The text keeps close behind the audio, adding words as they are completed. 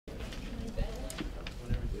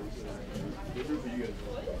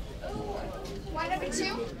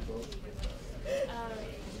2?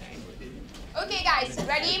 Okay, guys,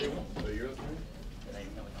 ready?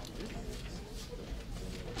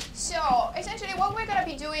 So essentially what we're going to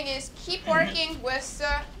be doing is keep working with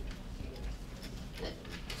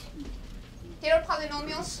Taylor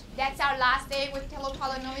polynomials. That's our last day with Taylor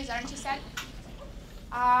polynomials, aren't you sad?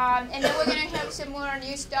 And then we're going to have some more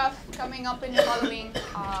new stuff coming up in the following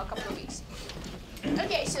couple of weeks.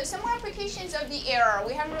 Okay, so some more applications of the error.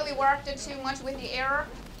 We haven't really worked too much with the error.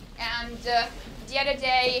 And the other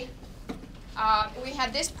day, we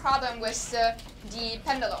had this problem with the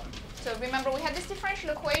pendulum. So remember, we had this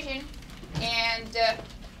differential equation. And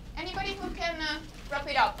anybody who can wrap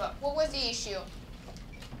it up, what was the issue?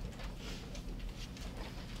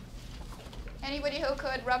 Anybody who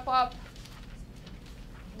could wrap up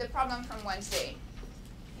the problem from Wednesday?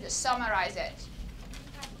 Just summarize it.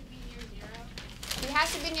 It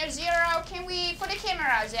has to be near 0. Can we, for the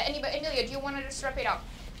cameras, anybody, Amelia, do you want to just wrap it up?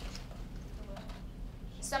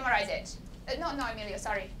 Summarize it. No, Amelia,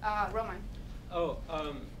 sorry. Roman. Oh,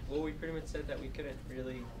 well, we pretty much said that we couldn't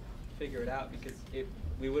really figure it out because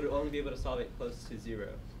we would only be able to solve it close to 0.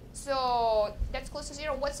 So that's close to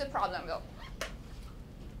 0. What's the problem, though?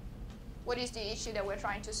 What is the issue that we're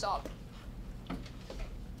trying to solve?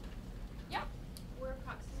 Yeah? We're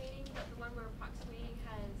approximating, but the one we're approximating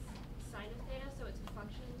has sine of theta, so it's a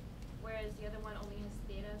function, whereas the other one only has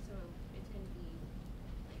theta, so it's going to be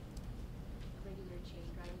like a regular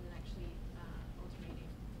change rather than actually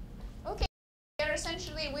alternating. Okay.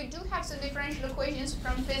 Essentially, we do have some differential equations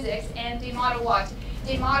from physics, and they model what?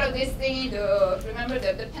 They model this thing, remember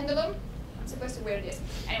the pendulum? I'm supposed to wear this.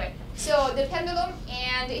 Anyway, so the pendulum,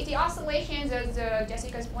 and if the oscillations, as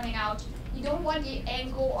Jessica's pointing out, you don't want the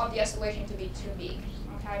angle of the oscillation to be too big.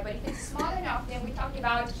 Okay, but if it's small enough, then we talked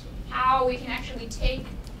about how we can actually take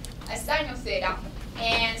a sine of theta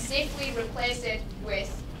and safely replace it with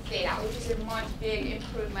theta, which is a much big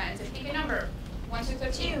improvement. So pick a number. 1 to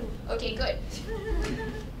 13. Okay, good.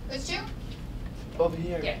 Who's 2? Over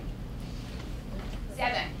here. There.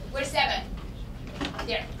 7. Where's 7?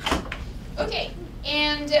 There. Okay,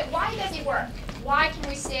 and why does it work? Why can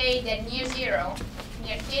we say that near 0,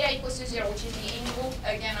 near theta equals to 0, which is the angle,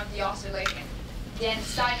 again, of the oscillation, then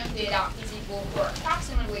sine of theta is equal, or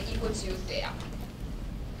approximately equal to theta?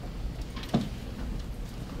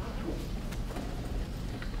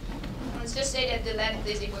 Let's just say that the length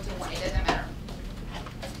is equal to 1. It doesn't matter.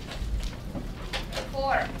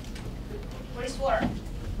 4. Where's 4?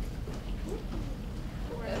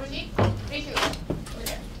 Ruji? 3, 2. Over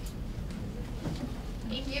there.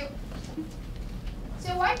 Thank you.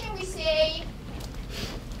 So why can we say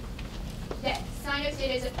that sine of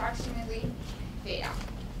theta is approximately theta?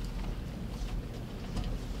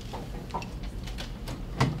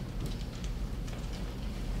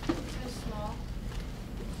 So small.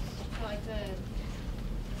 So like the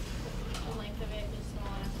length of it is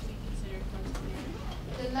small enough to be considered close to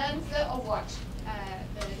 0. The length of what?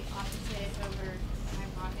 The opposite over the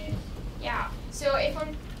hypotenuse. Yeah. So if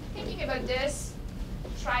I'm thinking about this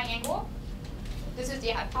triangle, this is the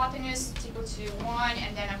hypotenuse, it's equal to 1,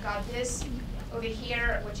 and then I've got this over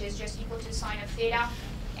here, which is just equal to sine of theta.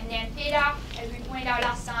 And then theta, as we pointed out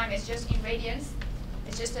last time, is just in radians.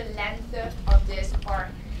 It's just the length of this part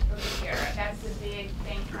over here. That's the big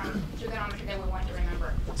thing from trigonometry that we want to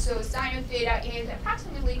remember. So sine of theta is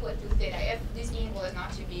approximately equal to theta if this angle is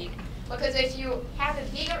not too big. Because if you have a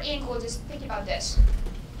bigger angle, just think about this.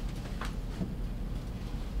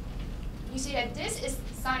 You see that this is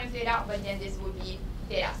sine of theta, but then this would be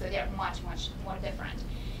theta, so they're much, much more different.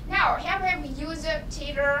 Now, here we use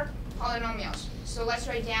Taylor polynomials. So let's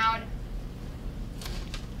write down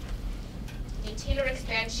the Taylor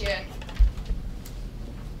expansion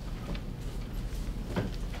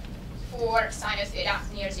for sine of theta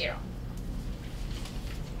near 0.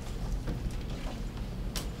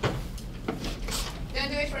 Don't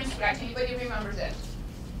do it from scratch. Anybody remembers it?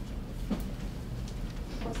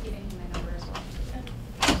 I was giving him a number as well.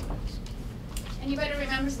 Anybody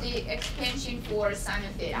remembers the expansion for sine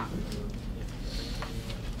of theta?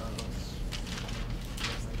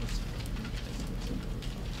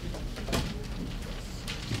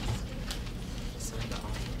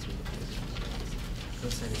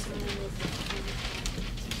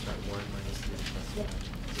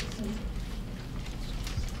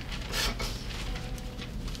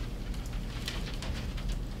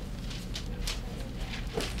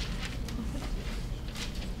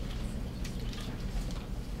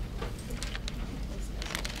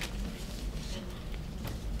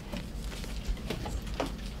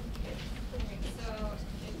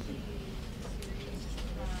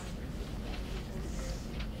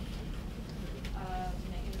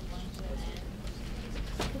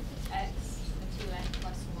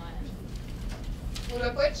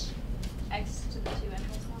 will I put? X to the 2n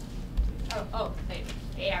plus 1. Oh, theta.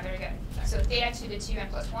 Yeah, very good. So theta to the 2n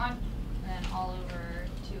plus 1. And then all over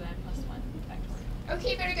 2n plus 1 factorial.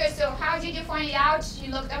 Okay, very good. So how did you find it out?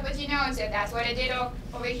 You looked up what you know and said, that's what I did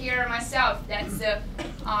over here myself. That's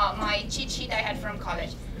my cheat sheet I had from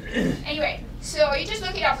college. Anyway, so you just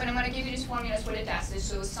look it up, and I'm going to give you these formulas for the test.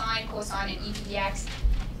 So sine, cosine, and e to the x.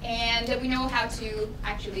 And we know how to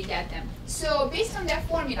actually get them. So based on that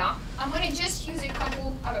formula, I'm going to just use a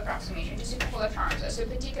couple of approximations, just a couple of terms. So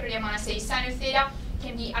particularly, I'm going to say sine of theta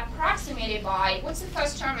can be approximated by, what's the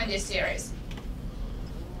first term in this series?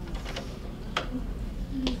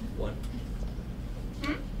 1.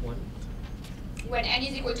 1. When n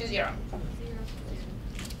is equal to 0.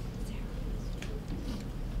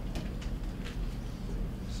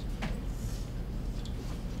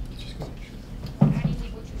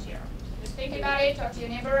 Think about it, talk to your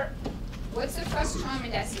neighbor. What's the first term in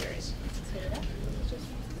that series?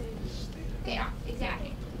 Theta,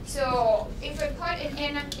 exactly. So if I put an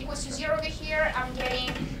n equals to 0 over here, I'm getting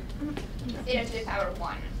theta to the power of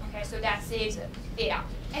 1. Okay, so that saves theta.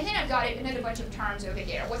 And then I've got another bunch of terms over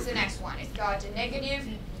here. What's the next one? It's got a negative,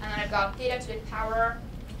 and then I've got theta to the power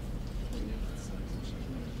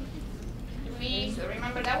 3. So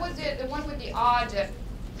remember, that was the one with the odd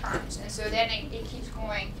terms. And so then it keeps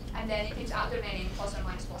going, and then it keeps alternating plus or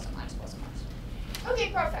minus, plus or minus, plus or minus. Okay,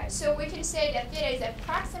 perfect. So we can say that theta is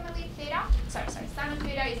approximately theta. Sine of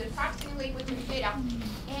theta is approximately equal to theta.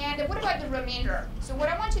 And what about the remainder? So what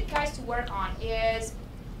I want you guys to work on is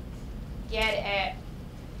get an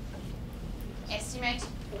estimate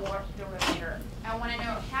for the remainder. I want to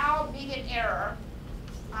know how big an error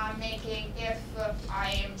I'm making if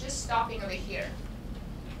I am just stopping over here.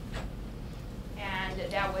 And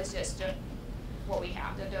that was just what we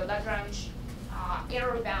have. The Lagrange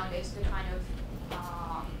error bound is the kind of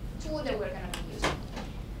tool that we're going to be using.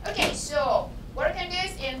 Okay, so work on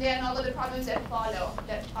this, and then all of the problems that follow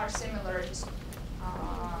that are similar, just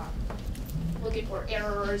looking for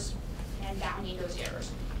errors and bounding those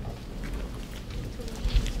errors.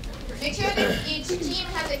 Make sure that each team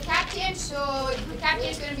has a captain, so the captain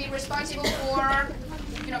is going to be responsible for,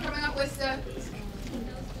 coming up with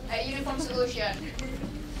a uniform solution.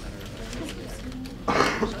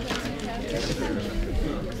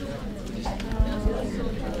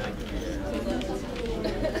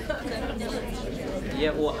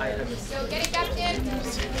 Yeah, well, I have. So get a captain.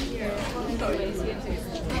 Are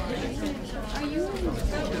you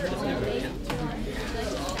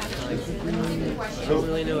I don't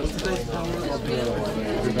really know what's going on.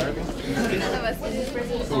 none of us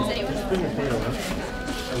does anyone?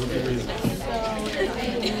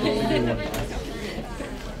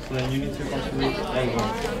 So then you need to calculate L1.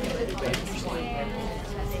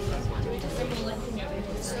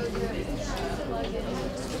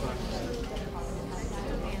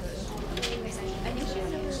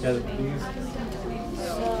 Yeah, the thing is,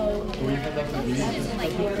 so we have that to be the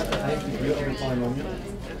highest degree of the polynomial.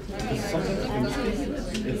 Because sometimes when you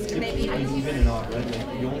skip, it skips between even and odd, right?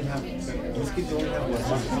 Like you only have, in this case you only have what,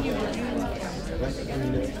 one pound, right? And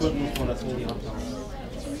then it's 2 plus 1, that's only half pound. So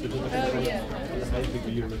just look at the highest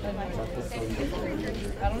degree you're looking at. That's the I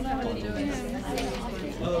don't know how to do it.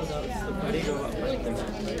 Oh, no, it's the putting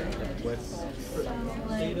of what's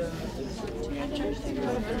data.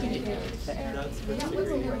 That's for the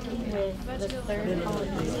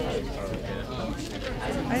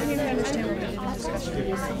I didn't even understand what the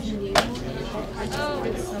discussion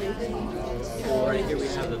Well, right here we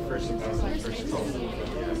have the first column.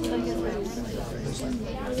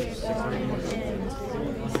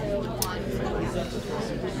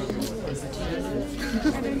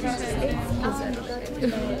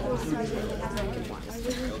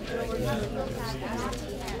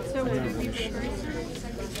 So would it be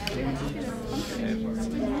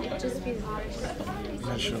I'm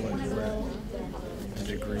not sure like where the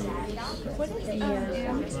degree. what is it?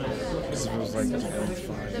 This was like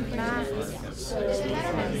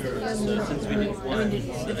 0.5. Since we did one, Did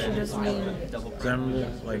she just mean double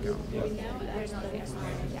Then like I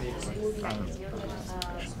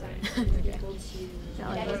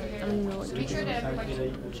don't know what Make sure that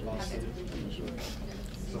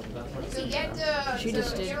so get the she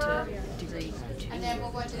just did error, to degree 2. and then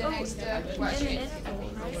we'll go to the next question.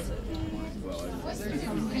 What's the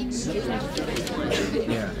degree?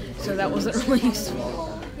 Yeah. So that wasn't really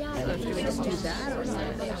useful. So do we just do that or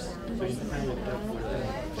not? Okay.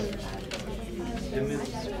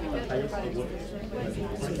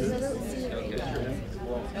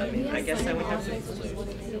 Well, I mean, I guess I would have to.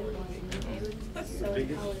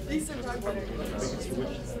 biggest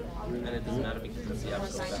switch. And it doesn't matter because it's the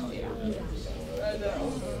absolute value.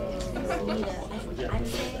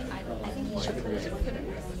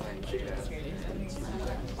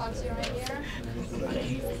 Plug 0 right here.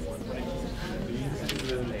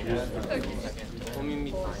 Well, I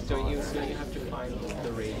mean, don't you have to find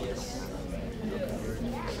the radius?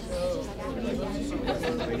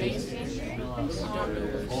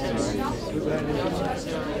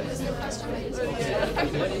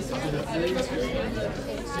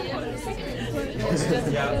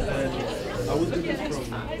 Yeah, I was looking from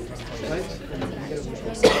sites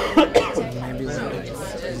Maybe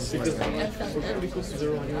like because we're pretty close to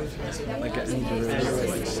zero anyway. any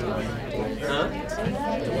derivative. Huh?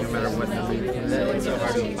 No matter what number you put in, It's so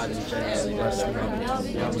hard to find the generally less than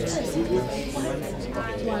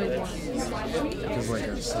because like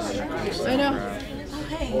I know.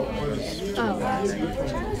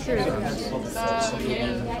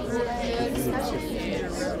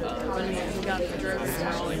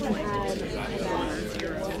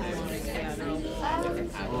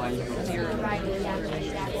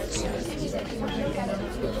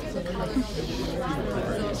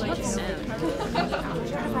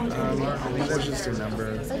 I think that's just a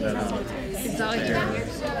number that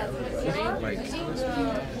like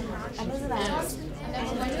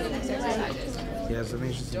yeah, so I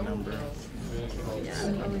think it's just a number.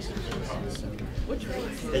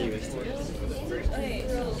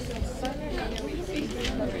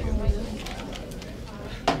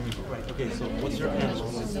 Right, okay, so what's your N?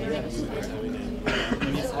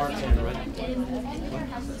 You need Rn, right?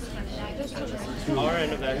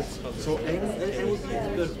 Rn of that. So N would be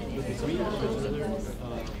the degree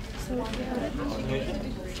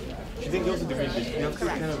she didn't go to degree, but you have to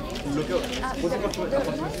kind of look at what's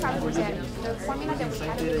The formula that we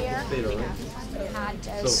had over there had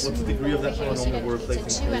so what's the degree of that polynomial we're replacing?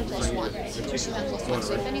 it's a 2n plus 1. It's a 2n plus 1.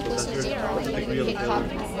 So if n equals to 0, we pick up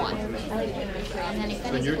 1. And then if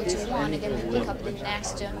n is equal to 1, then we pick up the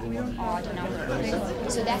next odd number.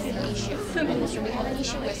 So that's the issue. So we have an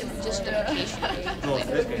issue with just the notation. No, it's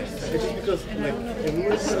just because like if we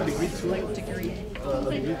were to a degree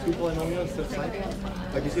 2 polynomial instead of sine,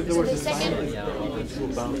 like you see if there was a sine equal to a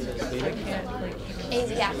bound theta.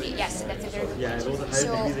 Exactly, yes, that's a very good Yeah, point. if it was a higher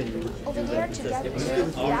So degree than you over there to get to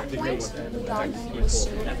that point, we got n equals to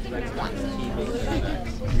 1.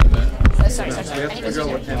 Sorry. We have to figure out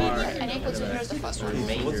what n are. N equals to 0 is the first one.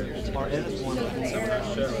 Our n is 1. So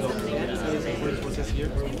n is what's this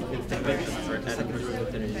here? It's the vector for n.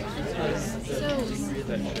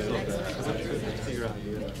 Figure out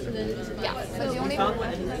here. Yeah, but the only No,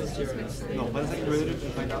 by the second derivative to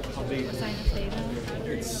find out how big.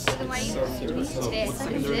 So why you this? So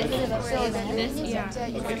then we need to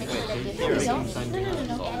you know make sure that the result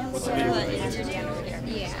What's the big?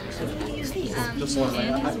 yeah. Just one, right?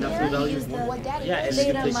 Absolute value is 1. What that is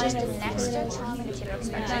just the next term in the Taylor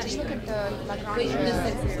expansion. Just look at the Lagrange in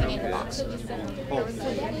the box. What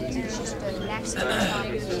that is, it's just the next term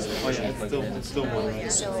in the Oh yeah, it's still 1,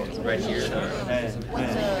 right? So Right here.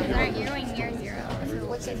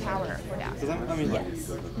 what's the power for that? Because I mean, like,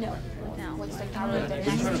 No. What's the power of the we're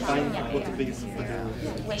next trying to find term? what the biggest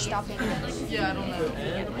is. We're stopping. Yeah, I don't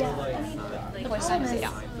know. For sin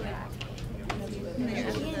theta.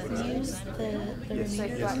 So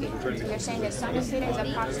you're saying that sin theta is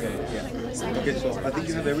approximately sin Okay, so theta I think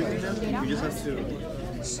you have everything now. You just have to.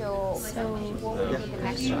 So what would be the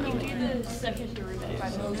next term? Second derivative.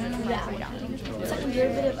 Second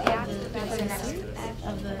derivative after the next.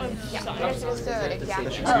 Yeah, there's the third,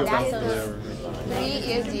 exactly. Oh, that's the 3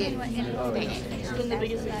 is the thing. Then the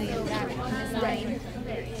biggest value. Right.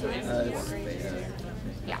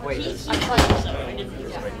 Yeah. Wait.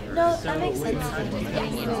 No, that makes sense.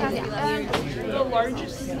 The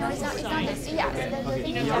largest. No, it's not this. Yeah, the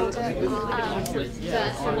thing is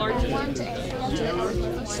that The largest. one to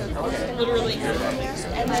exponential. So Literally.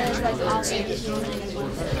 and then it's like also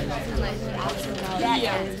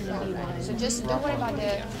that. So just don't worry about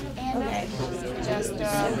the n. Just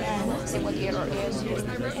say what the error is.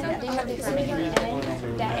 They have different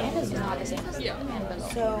n. That n is not the same as the n below.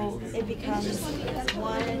 So it becomes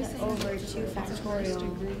 1 over 2 factorial.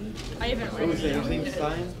 I haven't What do we say? Everything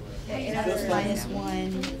sine? Minus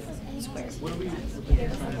 1 squared. What do we?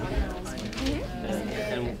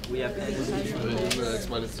 And we have x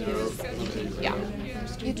minus 0. Yeah.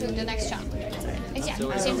 You took the next chunk.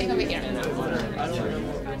 Exactly. Same thing over here.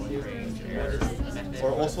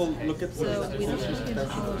 Or also look at what is the closest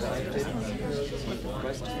substantial to sine theta.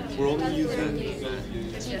 We're only using.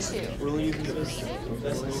 T2. We're only using this.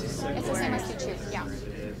 It's the same as T2. Yeah.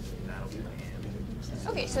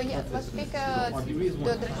 Okay, so yeah, let's pick the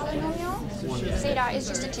polynomial. Theta is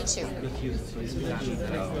just a T2.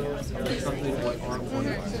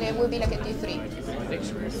 So there will be like a D3.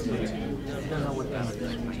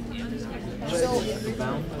 So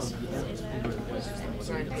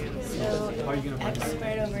x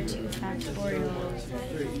squared over 2 factorial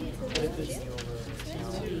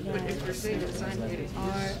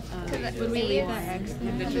Would we leave that X?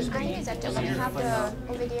 the idea is that we have the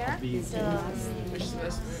over there the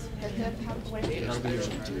what is the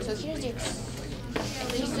expression? So here's the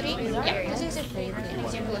D3. Yeah, this is an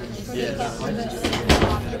example of D3.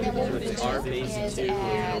 And then what we will do is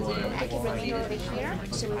add an active remainder over here.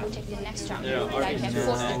 So we will take the next term. Like have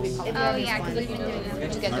fourth degree polynomial. Oh yeah, because we've been doing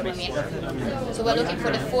that. To get the remainder. So we're looking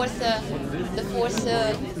for the fourth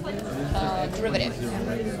derivative.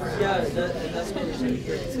 Yeah, that's what you're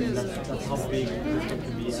saying. That's how big it can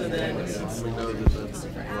be. So then,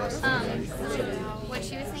 What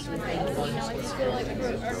she was saying was like, you know, it's still like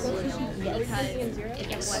because if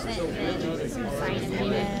it wasn't, then sine of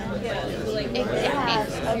theta.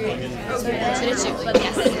 Exactly. Okay. So So then, that's it. But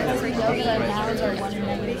yes, because the nouns are 1 and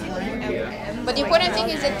 -1. But the important thing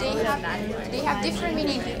is that they have different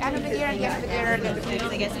meaning. The end over there and the end over there.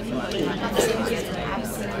 I guess if you want to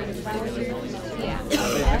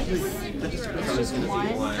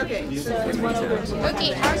Okay. So it's 1 over 2.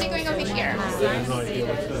 Okay, how is it going over here?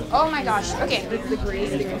 Oh my gosh. Okay.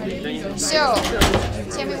 So,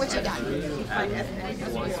 tell me what you've done.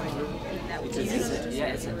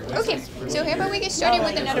 Okay, so how about we get started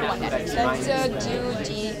with another one then? Let's do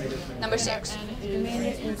the number 6.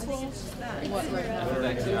 Is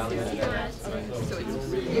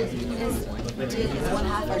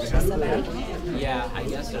 1/2 our 2 sub A? yeah, I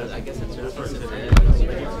guess it's just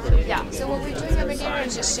Yeah, so what we're doing over there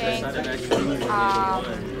is just saying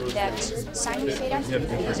that sine of theta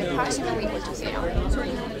is approximately equal to theta.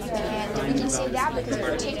 And we can say that because if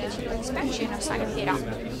we take the Taylor expansion of sine of theta,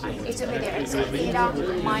 it's over there. It's theta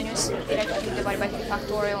minus theta cubed divided by 3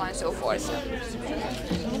 factorial and so forth.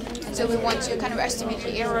 And so we want to kind of estimate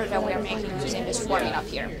the error that we are making using this formula up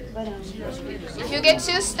here. If you get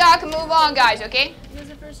too stuck, move on, guys, okay?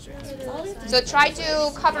 So try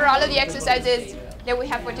to cover all of the exercises that we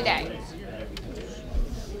have for today.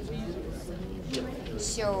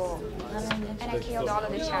 So, and I killed all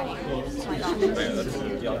of the chatting. Oh my god.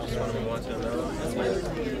 Y'all just want to move on to another one?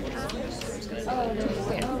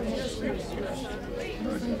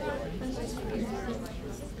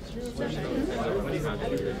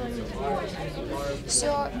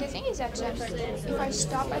 So the thing is that if I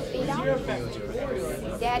stop at theta,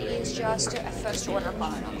 that is just a first order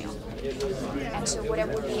polynomial. And so what I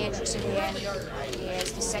would be interested in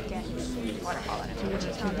is the second order polynomial, which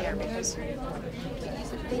is not there because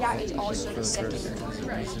theta is also the second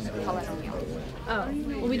polynomial. Oh,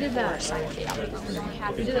 well, we did that. Sine of theta. We don't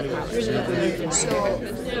have We did that. So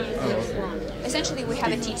essentially we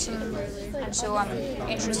have a T2. And so I'm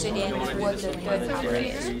interested in what the third number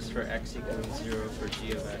is. For x equals 0 for g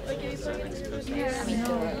of x. I mean,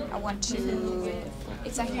 I want to,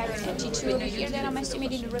 it's like having a T2 over here that I'm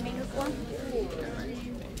estimating the remainder for.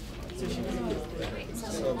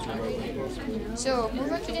 So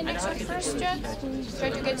move on to the next one first, try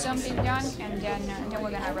to get something done, and then we're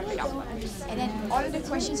gonna wrap it up. And then all of the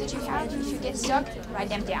questions that you have, if you get stuck, write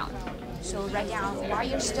them down. So write down why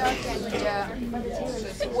you're stuck and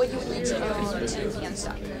what you need to do to be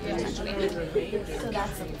unstuck, essentially. So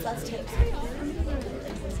that's take.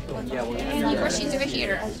 Yeah, well, Any questions over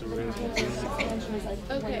here?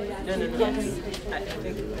 Okay. No.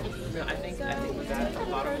 I think with that, a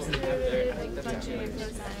lot of what we have there, I think that's actually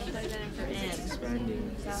expanding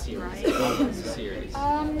the series.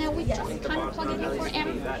 Now we just kind of plug it in for M.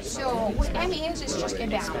 So what M is just a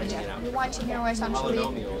bound. We want to know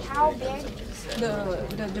essentially how big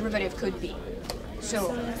the derivative could be.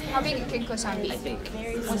 So how big can cosine be?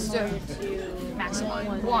 What's the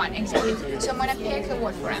maximum? 1, exactly. So I'm gonna pick a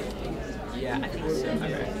word for M. Yeah, I think so.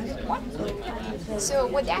 What? So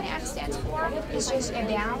what that M stands for is just a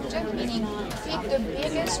bound, meaning pick the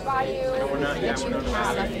biggest value that you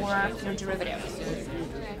have for your derivative.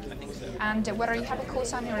 And whether you have a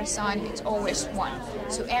cosine or a sine, it's always 1.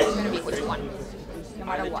 So M is going to be equal to 1, no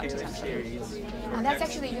matter what, essentially. And that's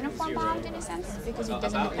actually a uniform bound in a sense, because it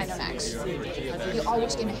doesn't depend on x. You're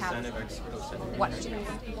always going to have 1.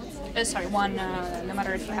 Sorry, 1, no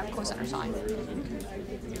matter if you have cosine or sine.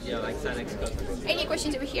 Yeah, like sin x cosine. Any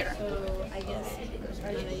questions over here?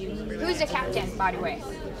 Who's the captain, by the way?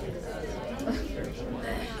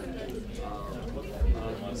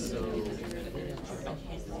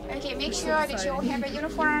 Okay, make sure that you all have a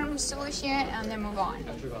uniform solution and then move on.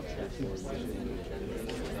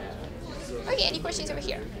 Okay, any questions over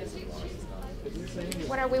here?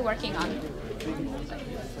 What are we working on?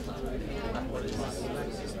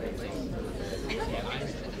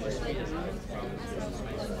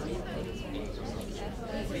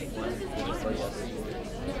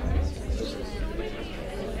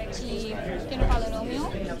 Piano polynomial.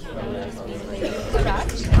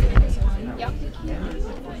 Correct. Yep.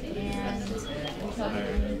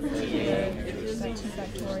 And 2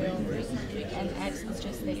 factorial and x is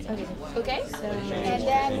just theta. Okay. And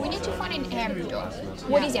then we need to find an m though.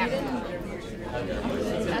 What is m?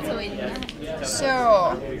 That's what we do.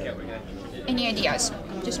 So, any ideas?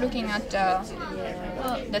 Just looking at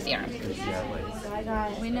the theorem.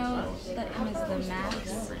 We know that m is the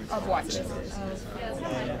max Of what?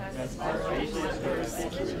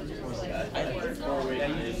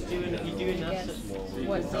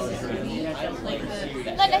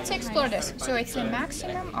 Let's explore this. So it's the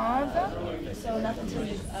maximum of. So nothing to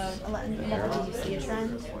you see a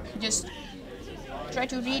trend. Just try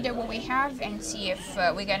to read what we have and see if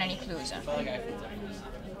we get any clues. I'm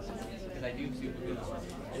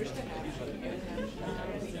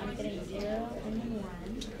getting 0 and 1.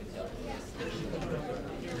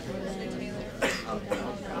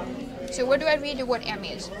 So where do I read what m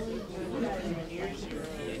is?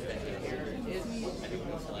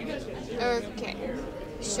 Okay.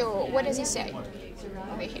 So what does it say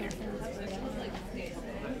over here?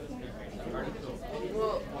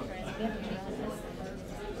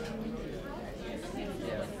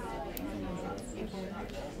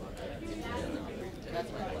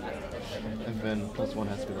 And then +1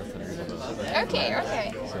 has to be less than or equal to.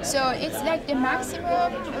 Okay. So it's like the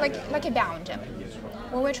maximum, like a bound.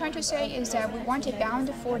 What we're trying to say is that we want a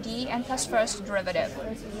bound for the n plus first derivative.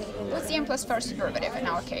 What's the n plus first derivative in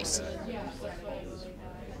our case?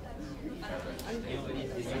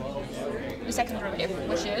 The second derivative,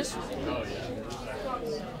 which is?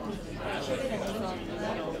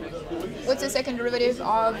 What's the second derivative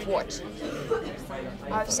of what?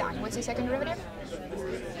 Of sine. What's the second derivative?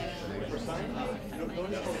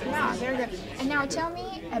 Yeah, very good. And now tell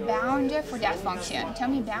me a bound for that function. Tell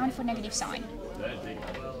me a bound for negative sine.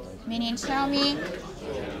 Meaning tell me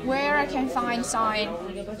where I can find sine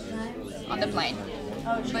on the plane.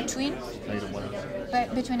 Between?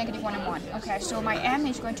 Between negative 1 and 1. Okay, so my m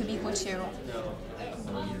is going to be equal to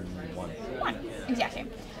 1. Exactly.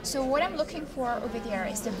 So what I'm looking for over there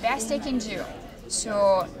is the best I can do.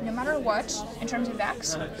 So no matter what, in terms of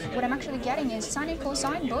x, what I'm actually getting is sine and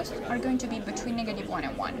cosine both are going to be between negative 1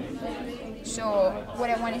 and 1. So what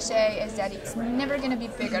I want to say is that it's never going to be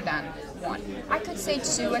bigger than 1. I could say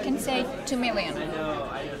 2, I can say 2 million.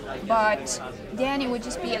 But then it would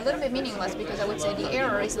just be a little bit meaningless because I would say the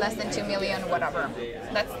error is less than 2 million, whatever.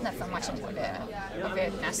 That's not so much of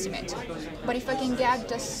an estimate. But if I can get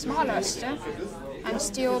the smallest, I'm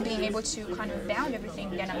still being able to kind of bound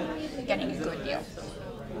everything, then I'm getting a good deal.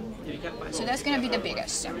 So that's going to be the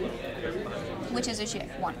biggest, which is a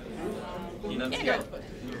 1. Yeah, good.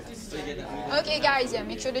 Okay, guys,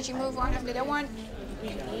 make sure that you move on after that one.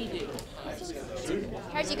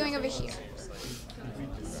 How's it going over here?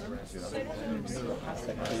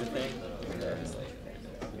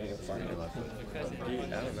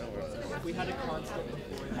 We had a constant.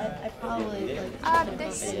 I probably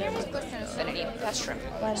The series goes to infinity, that's true.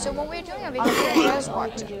 So what we're doing over here is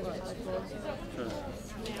what?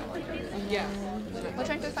 Yeah. We're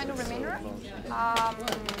trying to find a remainder.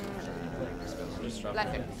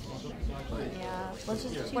 London. yeah. Let's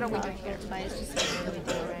just What are we doing here?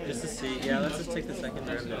 Just to see. Yeah, let's just take the second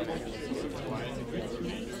derivative.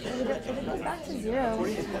 If it goes back to 0,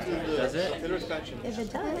 Does it? if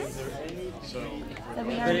it does, then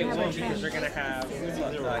we But already it have a won't because trend. we're gonna have.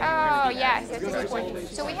 Oh, yes, that's a good point.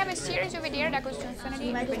 So we have a series over there that goes to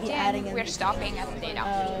infinity, might but be then adding in- we're stopping at theta.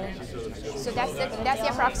 So that's the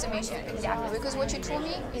approximation, exactly. Because what you told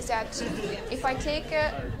me is that if I take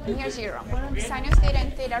near 0, sine of theta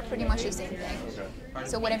and theta are pretty much the same thing.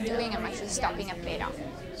 So what I'm doing, I'm actually stopping at theta.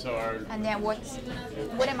 And then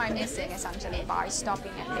what am I missing essentially by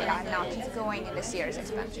stopping at theta and not keep going in the series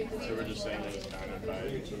expansion? So we're just saying that it's bounded by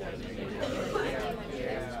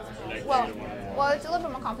 2 Well, it's a little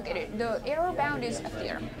bit more complicated. The error bound is a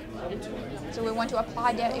theorem. So we want to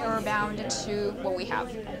apply that error bound to what we have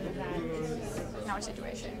in our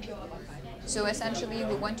situation. So essentially,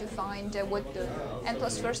 we want to find what the n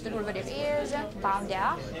plus first derivative is, bound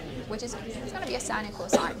out, which is it's going to be a sine and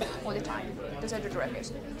cosine all the time. Those are the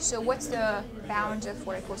derivatives. So what's the bound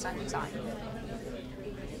for a cosine and sine?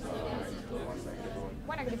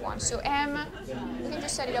 y negative 1. So m, we can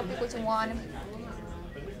just set it up equal to 1.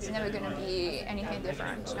 It's never going to be anything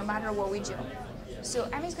different, no matter what we do. So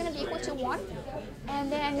m is going to be equal to 1.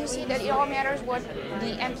 And then you see that it all matters what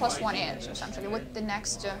the n plus 1 is, essentially, what the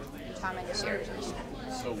next term in the series is.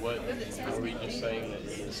 So what, are we just saying that n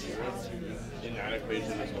is 0 in that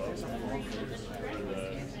equation as well?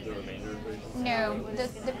 The remainder equation? No,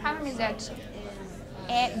 the problem is that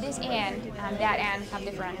this n and that n have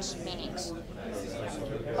different meanings.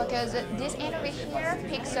 Because this n over here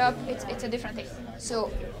picks up, it's a different thing.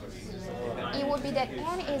 So it would be that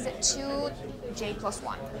n is 2j plus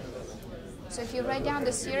 1. So if you write down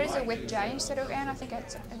the series with j instead of n, I think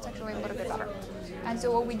it's actually a little bit better. And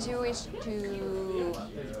so what we do is to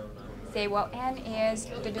say, well, n is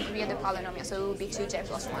the degree of the polynomial, so it would be 2j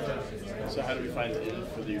plus 1. So how do we find n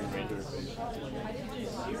for the remainder equation?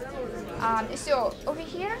 So over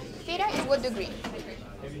here, theta is what degree?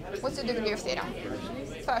 What's the degree of theta?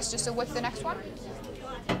 First, so what's the next one?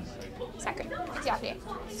 Second, exactly.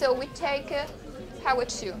 So we take power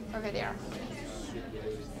 2 over there.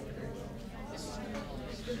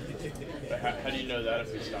 But how do you know that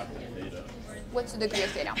if we stop at theta? What's the degree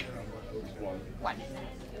of theta? 1. 1.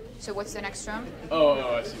 So what's the next term?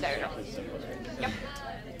 Oh, I see. There you go. It's 10 plus 1. Yep.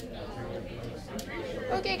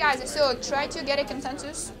 Okay, guys, so try to get a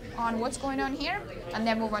consensus on what's going on here, and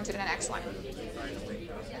then move on to the next one.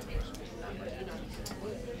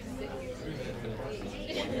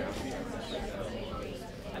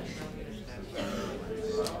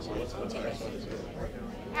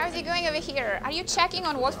 How's it going over here? Are you checking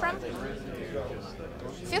on Wolfram?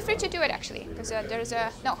 Feel free to do it actually, because there's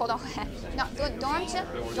a no. Hold on, no, don't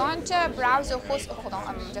browse the whole. Hold on,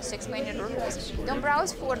 I'm just explaining the rules. Don't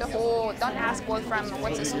browse for the whole. Don't ask Wolfram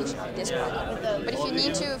what's the solution of this problem. But if you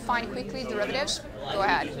need to find quickly derivatives, go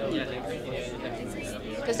ahead,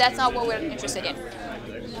 because that's not what we're interested in.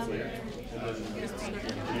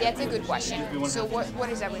 That's a good question. So what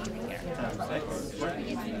is that we're doing here?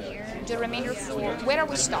 The remainder for where are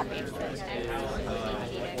we stopping?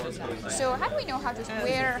 So how do we know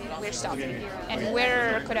where we're stopping? And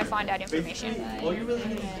where could I find that information? All you really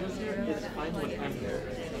need to do here is find what n there.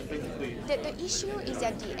 Basically. The issue is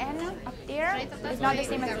that the n up there is not the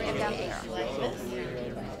same as the n down there.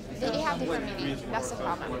 They have different meaning. That's the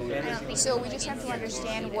problem. So we just have to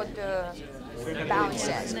understand what the bound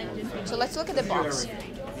says. So let's look at the box.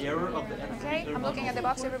 The error of the n. Okay, I'm looking at the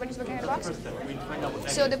box. Everybody's looking at the box.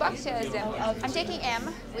 So the box says I'm taking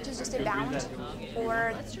m, which is just a bound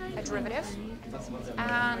or a derivative,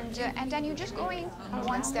 and then you're just going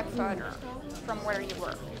one step further from where you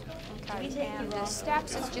were. Okay, and the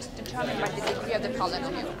steps is just determined by the degree of the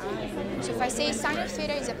polynomial. So if I say sine of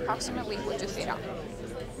theta is approximately equal to theta,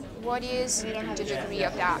 what is the degree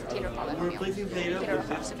of that theta polynomial? Theta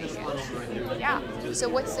approximation. Yeah. So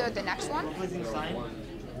what's the next one?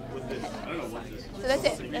 So that's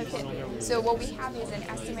it. Okay. So what we have is an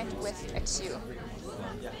estimate with a 2.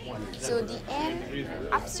 So the n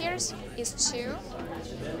upstairs is 2,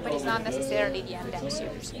 but it's not necessarily the n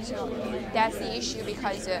downstairs. So that's the issue,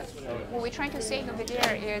 because what we're trying to say over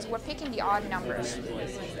there is we're picking the odd numbers.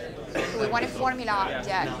 So we want a formula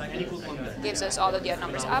that gives us all of the odd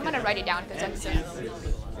numbers. I'm going to write it down because that's n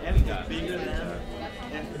bigger than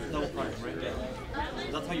n double prime, right?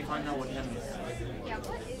 That's how you find out what n is.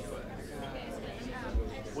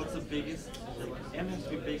 What's the biggest? M has to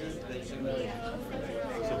be bigger than single.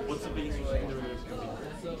 So what's the biggest derivative?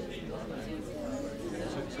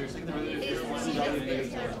 So you're saying the derivative is one value bigger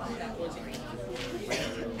than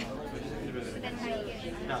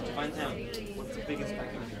now to find m, what's the biggest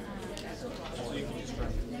factor here? So you can just try.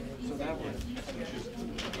 So that one, you choose.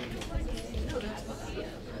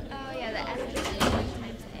 Oh yeah, the S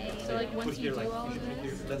times A. So like once you do all of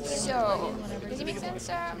this. So, does it make sense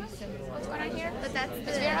what's going on here? But that's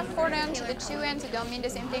It's very important. The two ends don't mean the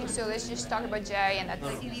same thing, so let's just talk about j and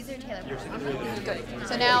that's See, these are Taylor good.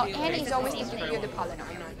 So now n is always the degree of the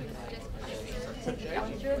polynomial.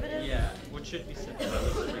 Yeah, what should be set?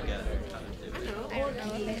 Forget it. I don't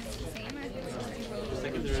know if it's the same or if it's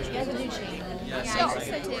You have to do chain.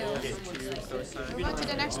 Move on to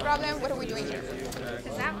the next problem. What are we doing here?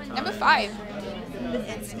 because that one. Number 5.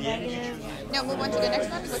 It's negative No, move on to the next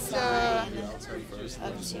one. What's the...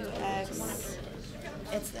 of 2x.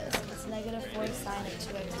 It's this. It's negative 4 sine of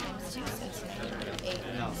 2x times 2, so it's negative 8.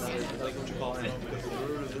 No, that is like what you call n.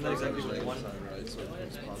 Isn't that exactly what you want?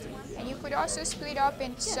 And you could also split up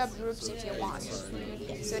in subgroups if you want.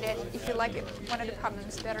 So that if you like one of the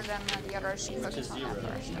problems better than the others, you focus on that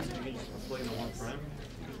first. You can just plug in the 1 prime.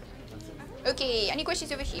 Okay, any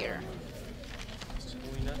questions over here?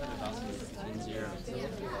 We know that it oscillates between 0 and 0.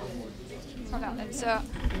 Hold on, let's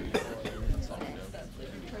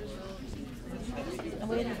I'm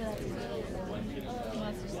waiting for that to the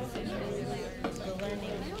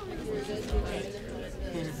learning.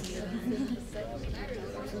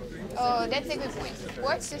 Oh, that's a good point.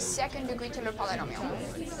 What's the second degree Taylor polynomial?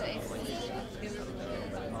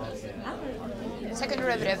 Second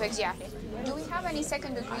derivative, exactly. Do we have any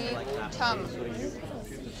second degree term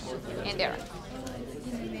in there?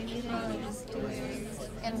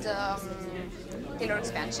 In the Taylor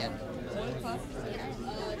expansion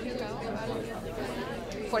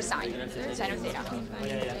for sine of theta.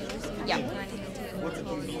 Yeah.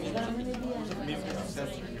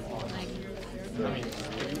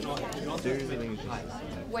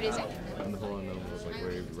 What is it?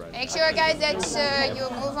 Make sure, guys, that you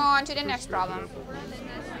move on to the next problem.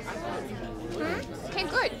 Okay,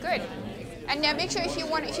 good. And make sure if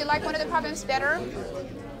you like one of the problems better,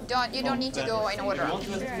 you don't need to go in order.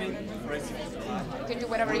 You can do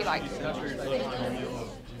whatever you like.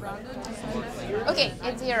 Okay,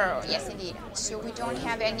 it's 0. Yes, indeed. So we don't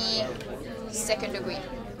have any second degree.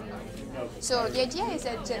 So the idea is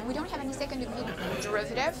that we don't have any second degree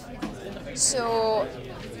derivative. So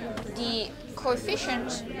the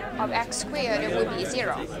coefficient of x squared would be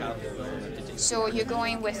 0. So you're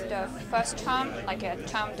going with the first term, like a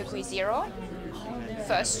term degree 0,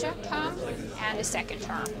 first term, and the second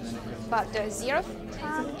term. But the 0th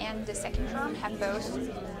term and the second term have both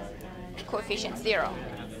coefficients 0.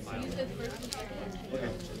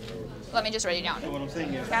 Let me just write it down.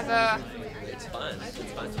 Have a. It's fun.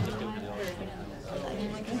 It's fun.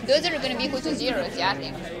 Those are going to be equal to 0,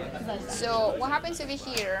 exactly. So what happens over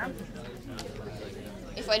here,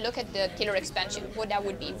 if I look at the Taylor expansion, what that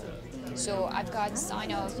would be? So I've got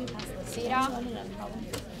sine of theta,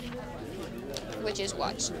 which is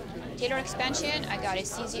what? Taylor expansion, I got a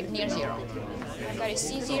C0 near 0. I've got a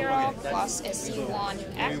C0 plus a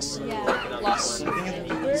C1x plus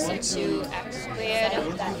C2x squared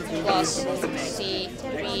plus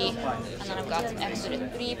C3, and then I've got x to the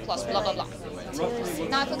 3 plus blah blah blah.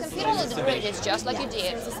 Now if we compute all of the derivatives just like you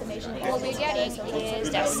did, what we're getting is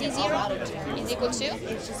that C0 is equal to,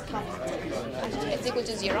 it's equal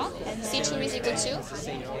to 0, C2 is equal to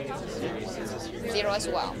 0 as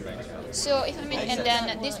well. So if I'm and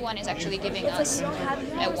then this one is actually giving us a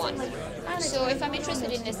 1. So if I'm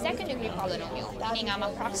interested in the second degree polynomial, meaning I'm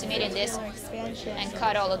approximating this and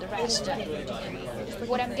cut all of the rest,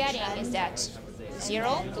 what I'm getting is that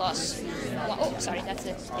 0 plus 1. Oh, sorry, that's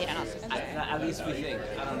the theta not. At least we think.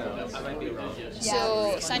 I don't know. I might be wrong.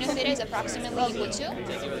 So sine of theta is approximately equal to?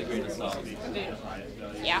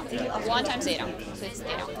 Yeah, 1 times theta. So it's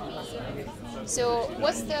theta. So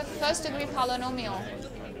what's the first degree polynomial?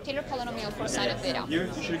 Taylor polynomial for sine of theta. You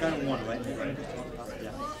should have gotten 1, right?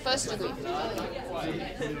 First degree.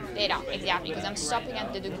 Theta, exactly, because I'm stopping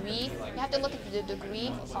at the degree. You have to look at the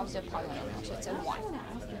degree of the polynomial, so it's a 1.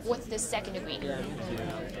 What's the second degree?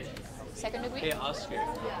 Second degree? Hey, Oscar.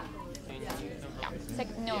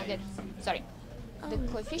 Yeah. Sorry. The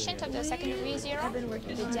coefficient of the second degree is 0,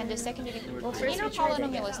 then the second degree. Taylor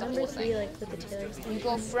polynomial is the whole thing. You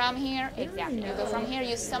go from here, exactly. You go from here,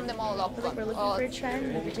 you sum them all up till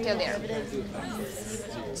there.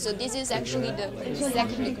 So this is actually the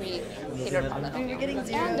second degree Taylor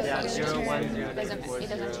polynomial. And the first it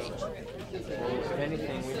doesn't change. If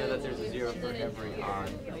anything, we know that there's a 0 for every odd.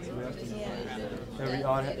 Every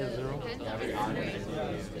odd is 0? Every odd is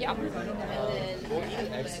 0. Yeah.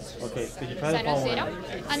 Okay, could you try Sine the of following? theta.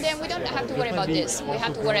 And then we don't have to worry about this. We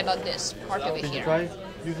have to worry about this part over Could you here. try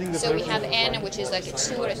using the So we have Taylor n, which is like a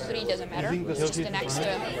 2 or a 3, doesn't matter. using the It's just the Taylor next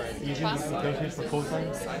using term. the Taylor series for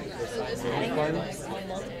cosine?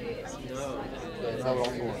 That would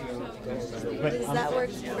also work. But Does that work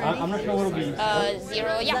for I'm not sure what it'll be.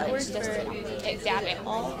 0, yeah, that it's work just for exactly. Yeah.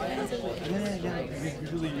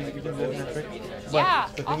 Usually you can do that trick. But Yeah,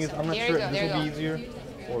 the thing is, I'm not There sure you if go, this will be there easier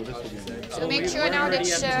or this will be easier. So make sure now that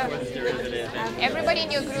everybody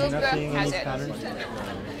in your group You're not seeing has any it. patterns?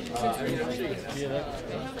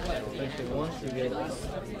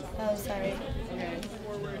 Oh, sorry.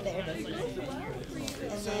 There. And then this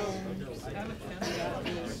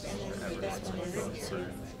one is 2.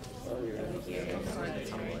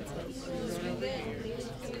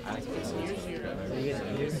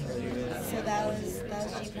 So that was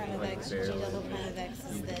g prime of x, g double prime of x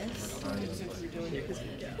is this.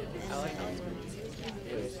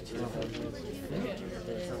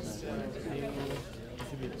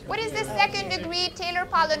 What is the second degree Taylor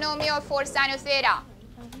polynomial for sine of theta?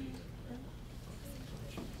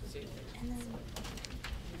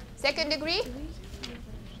 Second degree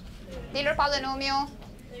Taylor polynomial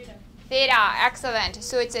Theta, excellent.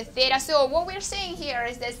 So it's a theta. So what we're saying here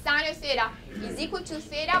is that sine of theta is equal to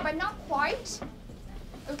theta, but not quite.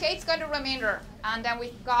 Okay, it's got a remainder. And then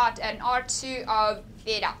we've got an R2 of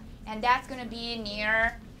theta. And that's going to be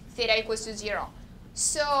near theta equals to 0.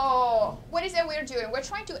 So what is it we're doing? We're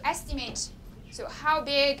trying to estimate. So how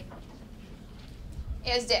big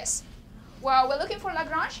is this? Well, we're looking for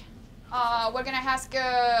Lagrange. We're going to ask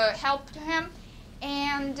help to him.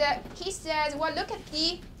 And he says, well, look at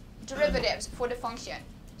the derivatives for the function.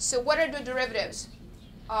 So what are the derivatives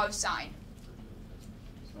of sine?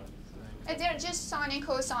 They're just sine and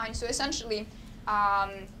cosine. So essentially,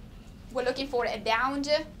 we're looking for a bound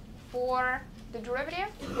for the derivative,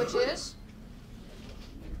 which is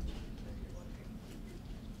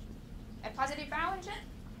a positive bound.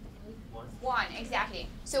 1, exactly.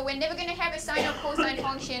 So we're never going to have a sine or cosine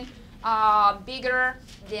function bigger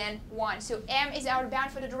than 1. So m is our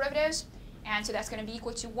bound for the derivatives, and so that's going to be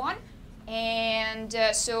equal to 1. And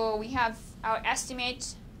so we have our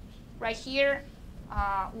estimate right here,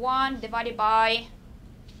 1 divided by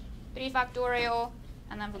 3 factorial,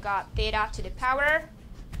 and then we got theta to the power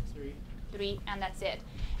 3, and that's it.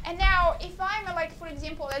 And now if I'm like, for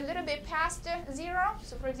example, a little bit past 0,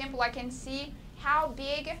 so for example, I can see how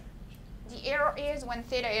big the error is when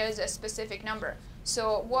theta is a specific number.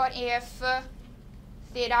 So what if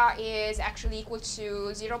theta is actually equal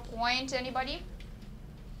to 0 point, anybody?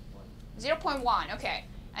 0.1, okay.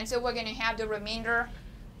 And so we're going to have the remainder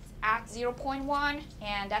at 0.1,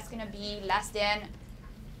 and that's going to be less than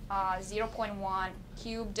 0.1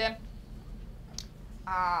 cubed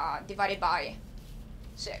divided by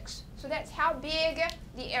 6. So that's how big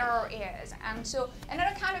the error is. And so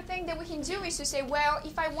another kind of thing that we can do is to say, well,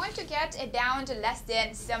 if I want to get a bound less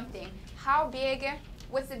than something, how big,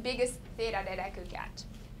 what's the biggest theta that I could get?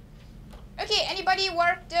 Okay, anybody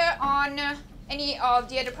worked on any of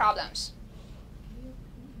the other problems?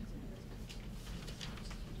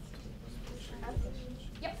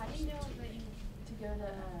 Yep. How do you know to go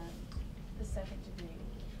to the second degree?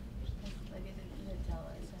 Like it didn't tell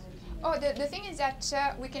us. So how do you know? Oh, the thing is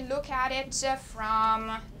that we can look at it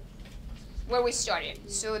from where we started.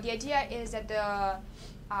 So the idea is that the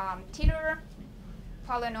Taylor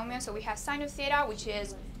polynomial, so we have sine of theta, which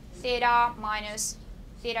is theta minus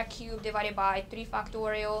theta cubed divided by 3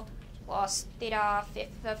 factorial plus theta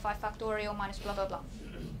fifth 5 factorial minus blah, blah, blah.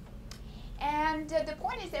 And the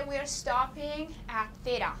point is that we are stopping at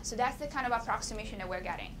theta. So that's the kind of approximation that we're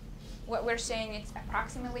getting. What we're saying it's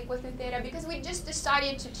approximately equal to theta because we just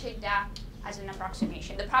decided to take that as an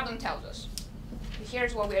approximation. The problem tells us.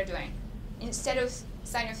 Here's what we're doing. Instead of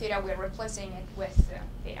sine of theta, we're replacing it with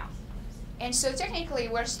theta. And so technically,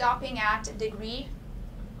 we're stopping at degree.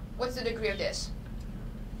 What's the degree of this?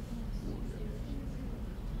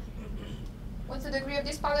 What's the degree of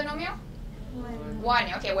this polynomial?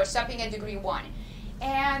 1. Okay, we're stopping at degree 1.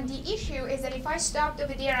 And the issue is that if I stopped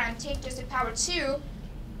over there and take just the power 2,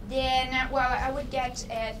 then, well, I would get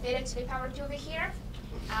theta to the power 2 over here.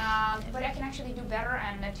 But I can actually do better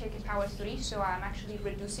and take a power 3, so I'm actually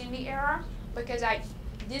reducing the error because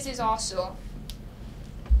this is also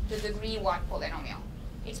the degree 1 polynomial.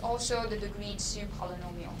 It's also the degree 2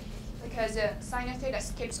 polynomial because sine of theta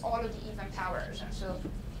skips all of the even powers. And so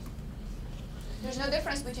there's no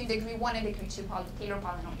difference between degree 1 and degree 2 Taylor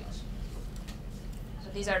polynomials. So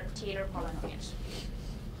these are Taylor polynomials.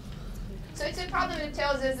 So it's a problem that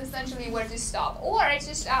tells us essentially where to stop. Or it's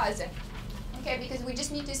just us, okay, because we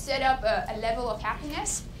just need to set up a level of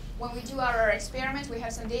happiness. When we do our experiments, we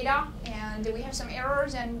have some data, and we have some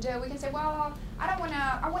errors, and we can say, well, I want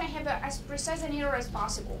to have as precise an error as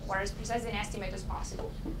possible, or as precise an estimate as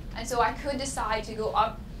possible. And so I could decide to go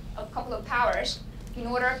up a couple of powers in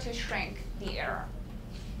order to shrink the error.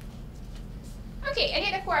 Okay,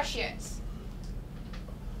 any other questions?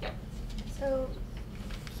 Yep. So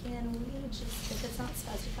can we just, if it's not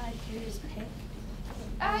specified, can we just pick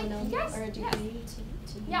a polynomial Yes, or a degree yes.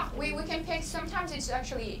 to Yeah, we can pick, sometimes it's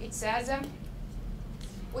actually, it says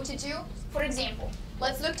what to do. For example,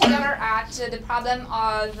 let's look together at the problem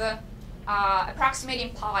of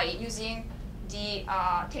approximating pi using the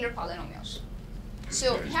Taylor polynomials.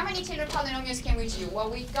 So how many Taylor polynomials can we do? Well,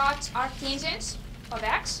 we've got our tangent of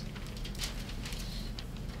x,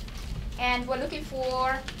 and we're looking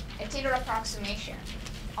for a Taylor approximation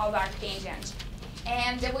of our tangent.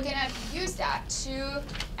 And then we're going to use that to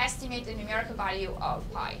estimate the numerical value of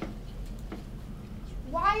pi.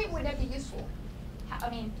 Why would that be useful? I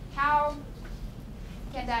mean, how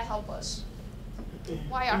can that help us?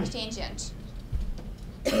 Why arctangent?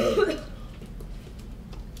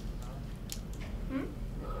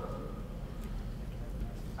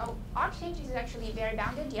 Oh, arctangent is actually very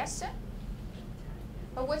bounded, yes.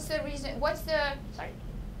 But what's the reason, sorry?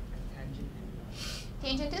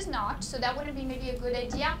 Tangent is not, so that wouldn't be maybe a good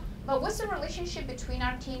idea. But what's the relationship between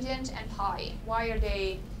arctangent and pi? Why are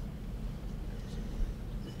they,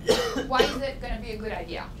 why is it going to be a good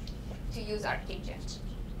idea to use arctangent?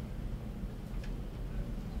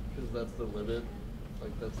 Because that's the limit,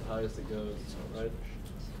 like that's the highest it goes, right?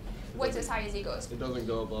 What's as high as it goes? It doesn't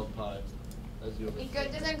go above pi, as you It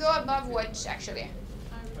doesn't go above what, actually?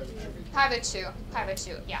 Pi over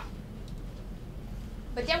 2, yeah.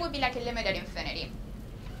 But that would be like a limit at infinity.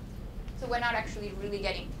 So we're not actually really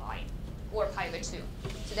getting pi, or pi over 2.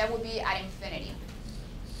 So that would be at infinity.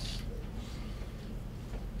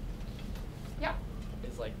 Yeah?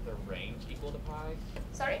 Is like the range equal to pi?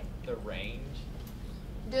 Sorry? The range?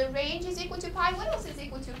 The range is equal to pi. What else is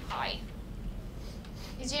equal to pi?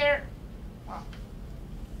 Is there, well,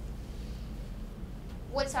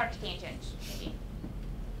 what's arctangent, maybe?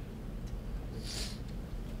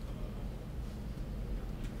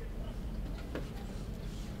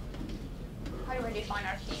 How do I define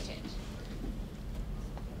arctangent?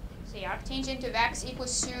 Say arctangent of x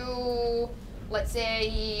equals to, let's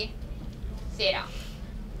say, theta.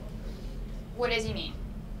 What does it mean?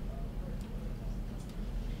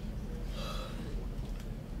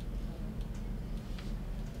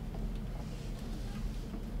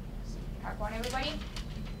 Mark one, everybody.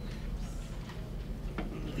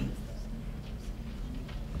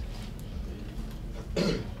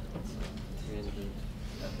 tangent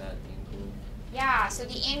at that angle. Yeah, so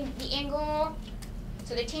the angle,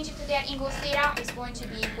 so the tangent to that angle theta is going to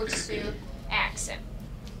be equal to x.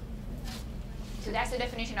 So that's the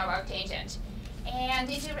definition of arctangent. And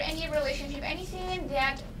is there any relationship, anything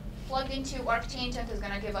that plugged into arctangent is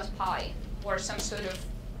going to give us pi, or some sort of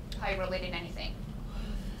pi-related anything?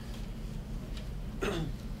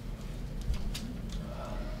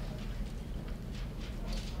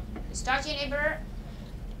 Start your neighbor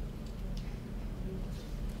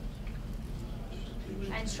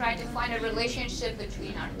and try to find a relationship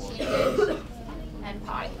between arctangent and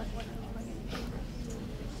pi.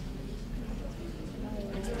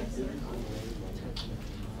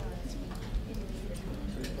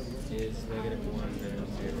 Is -1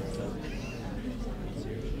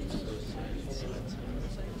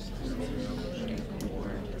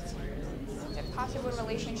 The possible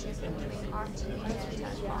relationship between arctangent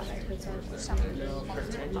and pi. Some No, for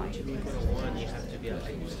tangent to be equal to 1, you have to be at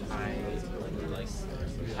like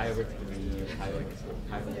pi over 3 or pi over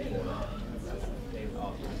 4.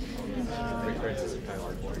 Recurrence of pi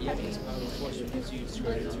over 4. Yeah, because pi over 4 gives you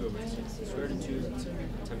square root of 2 over 2. Square root of 2 times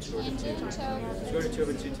square root of 2. Square root of 2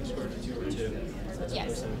 over 2 times square root of 2 over 2. That's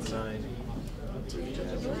Yes. 9.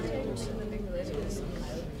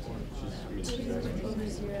 Over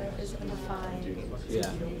 0 is undefined.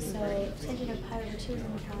 Yeah. So tangent of pi over 2 is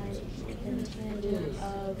undefined, and tangent of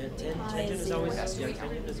pi Tangent is is 0. always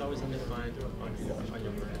tangent is always undefined on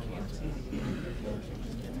your graph.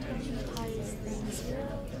 Pi is then 0.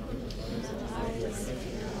 So pi is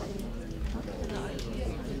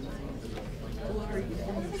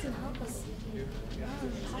that doesn't help us.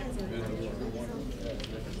 Pi is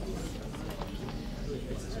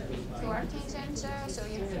So arctangent, so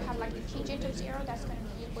if you have like the tangent of 0, that's going to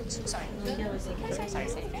be equal to, sorry,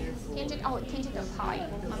 say again. Tangent of pi,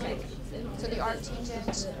 okay. So the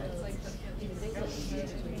arctangent,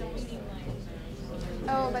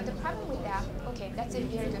 oh, but the problem with that, okay, that's a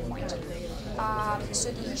very good point.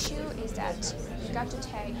 So the issue is that you got to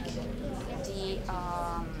take the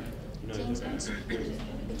tangent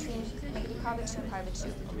between negative pi over 2 and pi over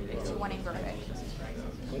 2 if you want to invert it.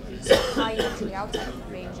 So pi is actually outside of the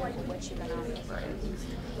range of what you're going to invert it.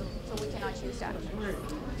 So we cannot use that.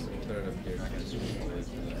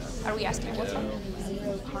 Are we asking what's up?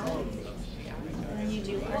 0 pi. And then you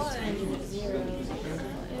do arctangent of 0.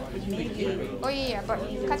 Maybe. Oh yeah, but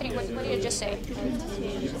Catherine, what did you just say?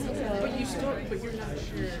 But you start, but you're not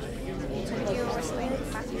sure. Could you explain,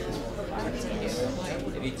 Matthew?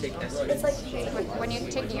 If you take S, It's like When you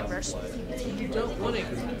take the inverse. You don't want it.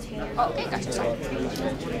 Oh, okay, gotcha, sorry.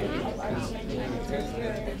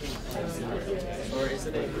 or is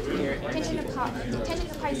it here? Tangent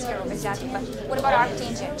of pi is 0, exactly. But what about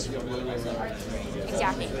arctangent?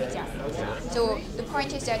 Exactly. So the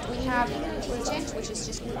point is that we have tangent, which is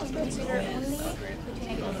just, we can consider only between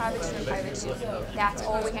negative pi over 2 and pi over 2. That's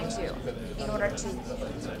all we can do in order to,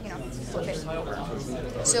 flip it.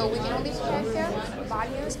 So we can only pick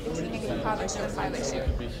values between negative pi over 2 and pi over 2.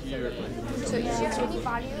 So is there any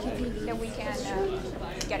value that we can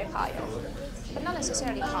get a pi of? But not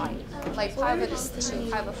necessarily pi. Like pi over 2,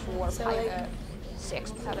 pi over 4, pi over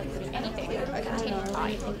 6, we have a 3, anything containing pi.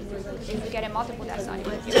 If you get a multiple, that's not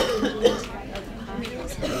even here.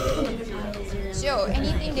 So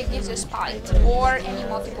anything that gives us pi, or any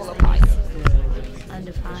multiple of pi.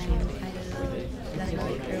 Undefined.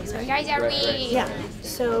 So guys, are we Yeah.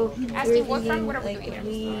 So asking we're Wolfram? thinking, What are we like, doing if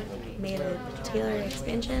here? we made a Taylor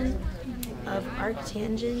expansion of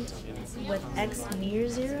arctangent with x near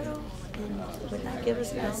 0, and would that give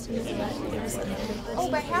us an estimate? Would that give us a negative? Oh,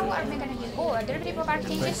 but how are we going to get a derivative of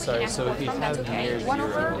arctangent? We Sorry, can ask so if you Wolfram, that's have okay. near 1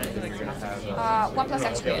 over zero, then you're gonna have 1 plus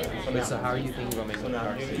x squared. Wait, so how are you thinking about making the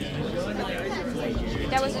arctangent?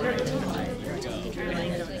 That was the derivative.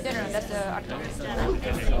 No, that's the arctangent.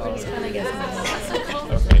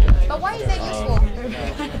 But why is that useful?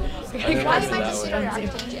 Why am I considering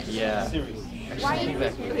arctangent? Yeah. Why? I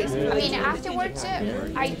mean, afterwards,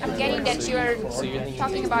 I'm getting that you're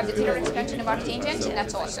talking about the Taylor expansion of arctangent, and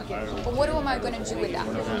that's awesome. But what am I going to do with that?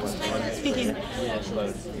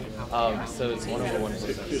 Yeah, so it's 1 over 1 plus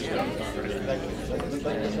x.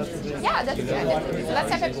 Yeah, that's good.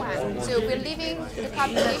 Let's have a plan. So we're leaving the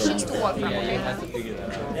calculations to Wolfram, okay? I have to figure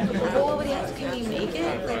that out. Well, would have to, can we make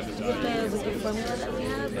it like with the formula that we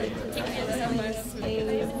have? Like,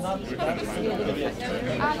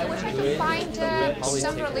 We're trying to find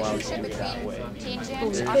some relationship between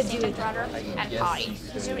tangent, arctangent rather, and pi.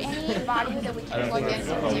 Is there any value that we can plug in,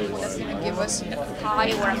 for example, that's going to give us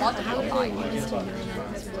pi or a multiple of pi?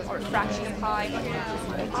 Or a fraction of pi?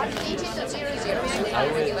 Arctangent of 0, 0, so they're not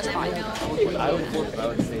going to give us pi. I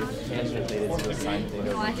would say tangent theta to a sine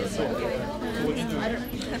theta.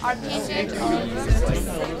 Arctangent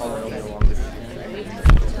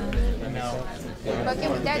okay,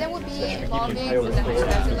 that would be involving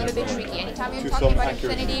that's a little bit tricky. Anytime you're talking about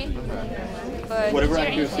infinity, but is there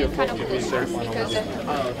anything kind of closer? Because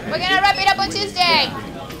we're gonna wrap it up on Tuesday.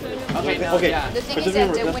 Okay. The thing is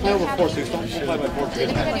that when you have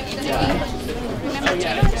remember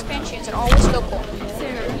Taylor expansions are always local.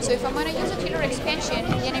 So if I'm gonna use a Taylor expansion,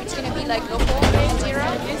 then it's gonna be like local 0,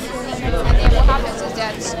 and then what happens is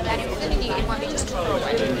that at infinity it might be just throw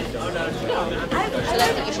away. So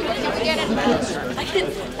that's the issue. But can we get it closer? I can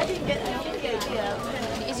get the idea.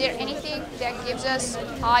 Is there anything that gives us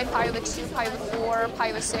pi, pi over 2, pi over 4, pi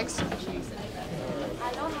over 6?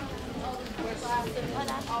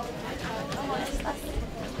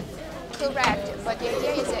 Correct, but the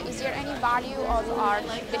idea is that is there any value of arc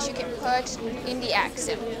that you can put in the x?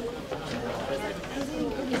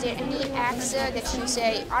 Is there any x that you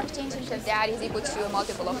say arctangent of that is equal to a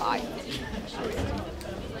multiple of pi?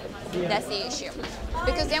 That's the issue.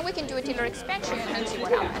 Because then we can do a Taylor expansion and see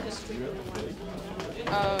what happens.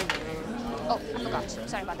 Oh, I forgot.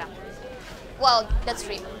 Sorry about that. Well, that's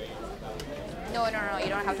free. No, you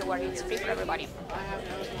don't have to worry. It's free for everybody.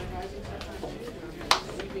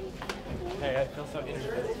 Hey, I feel so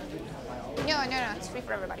interested. No, it's free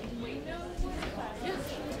for everybody.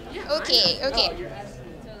 Okay.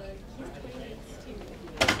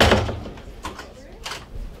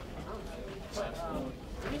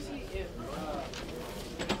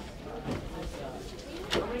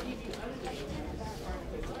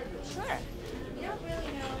 Sure. You don't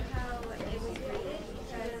really know how it was graded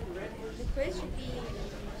because the quiz should be,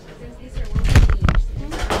 since these are 1 point each,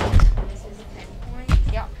 this is 10 points.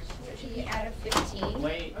 Yeah. So it should be out of 15.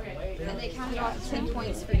 And they counted off 10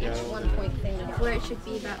 points for each 1 point thing. Where it should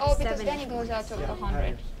be about Oh, 7. because then it goes out to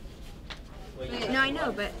 100. No, I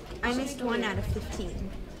know, but I missed 1 out of 15.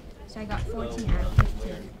 So I got 14 out of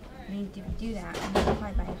 15. I need to do that and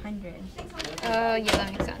multiply by 100. Yeah,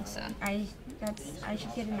 that makes sense. I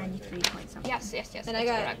should get a 93 point something. Yes, And that's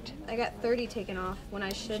correct. I got 30 taken off when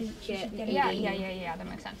I should get 80. Yeah, that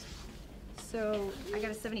makes sense. So I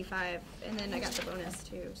got a 75, and then I got the bonus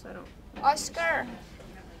too. So I don't. Oscar!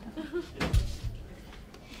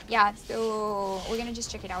 Yeah, so we're gonna just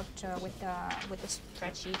check it out with the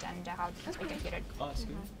spreadsheet and how we computed.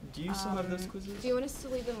 Oscar, do you still have those quizzes? Do you want us to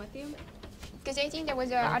leave them with you? Because I think there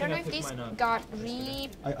was a, I don't know if this got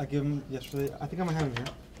I gave them yesterday. I think I might have them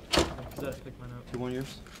here. Because I picked mine up. Do you want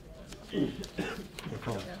yours? Okay,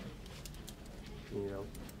 cool.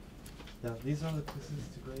 Yeah, these are the quizzes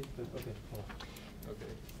to grade, but okay, cool.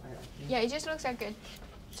 Okay. Yeah, it just looks like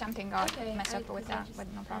something got messed up with that, but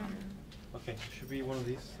no problem. Okay, should be one of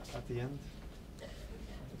these at the end.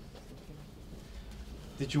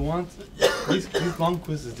 Did you want these long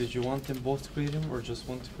quizzes? Did you want them both to grade them or just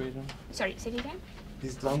one to grade them? Sorry, say it again?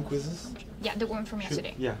 These long quizzes? Yeah, the one from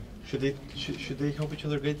yesterday. Yeah. Should they help each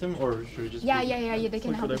other grade them or should we just? Yeah, they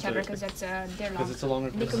can help each other because they're long. Because it's a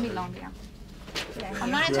longer They quiz. can be long, yeah.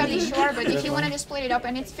 I'm not entirely sure, but if you want to just split it up,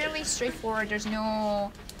 and it's fairly straightforward, there's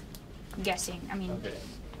no guessing. I mean, Okay.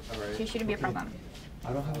 All right. it shouldn't be a problem.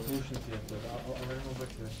 I don't have solutions yet, but I'll let her know back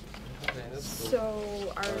today. Okay, that's cool.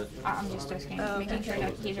 So I'm just asking, making sure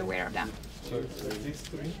that he's aware of them. So these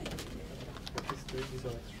three, these are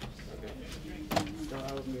extras. Okay.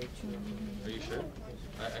 Are you sure?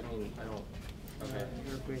 I mean, I don't. Okay.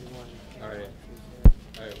 Alright.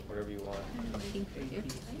 Alright, whatever you want. I'm waiting for you.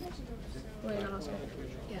 Wait, no, Oscar.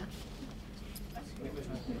 Yeah.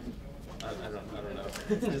 I don't know.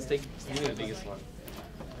 Just give me the biggest one.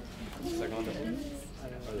 Second one.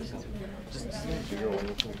 Or this one. Just the bigger one.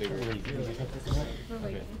 Which one's bigger?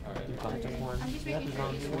 Okay. Alright. I'm just making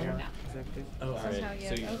sure he's aware now. Oh, alright.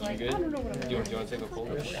 So you good? Do you want to take a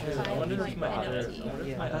folder? I wonder if my other.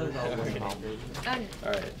 Done.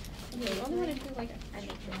 Alright. Yeah, you only want to do like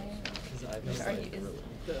sorry,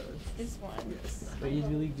 this one. But he's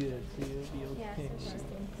really good, so you'll be okay.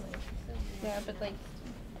 Yeah, but like.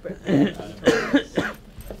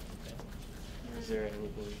 Is there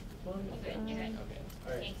anything? Okay.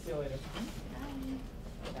 Alright, see you later.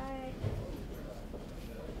 Bye.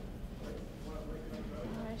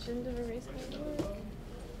 I shouldn't have erased my work.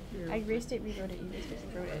 I erased it, rewrote it, erased it,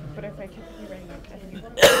 rewrote it. But if I kept rewriting it, I think.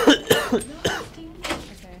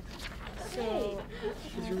 Okay. So.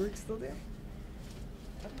 Is your work still there?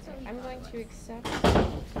 Okay, I'm going to accept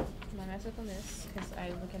my mess up on this because I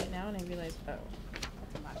look at it now and I realize, oh,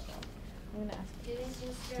 I'm gonna ask. This is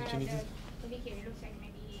just Did you need this? over here. It looks like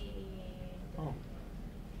maybe. Oh.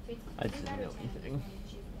 I didn't know anything.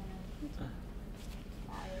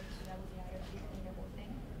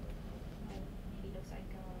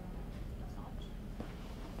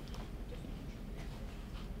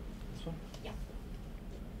 This one? Yeah.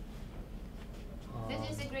 This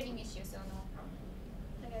is a grading issue, so no problem.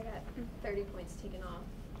 Like I got 30 points taken off,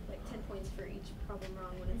 like 10 points for each problem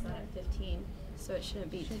wrong when it's at 15. So it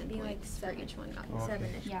shouldn't be 10 points like for each one. Okay.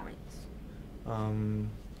 7-ish Yeah. points.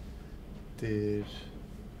 Did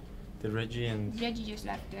Reggie and Reggie just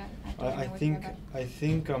left. I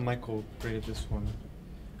think Michael graded this one.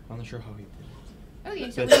 I'm not sure how he did it.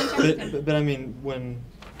 Okay, so we can check them. But I mean when.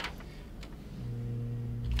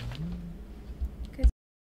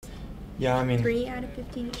 Yeah, I mean. 3 out of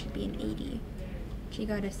 15, it should be an 80. She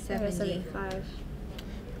got a 70. 75.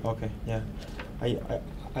 Okay, yeah.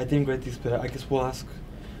 I didn't grade these, but I guess we'll ask.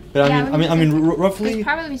 But Yeah, I mean, roughly, it's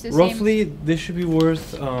probably the roughly this should be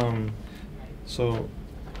worth. So,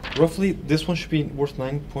 roughly this one should be worth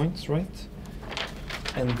 9 points, right?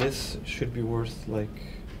 And this should be worth like.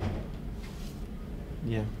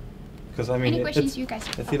 Yeah, because I mean Any questions it's you guys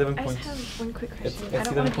have? 11 I just points. have one quick It's question. I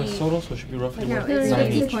don't 11 want to points be total, so it should be roughly No, worth it's 9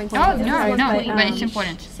 50 each. points. Oh, no, but it's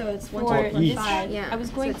important. So it's Oh, 1 each. 5. Yeah. I was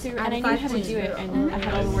going So it's through out and I of knew 5 how to points. do it and I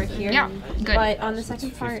had all the work here. Yeah, good. But on the So it's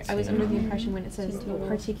second part, I was 15. under the impression when it says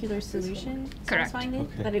particular solution Correct. satisfying it,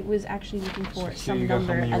 Okay. that it was actually looking for So here some you go, how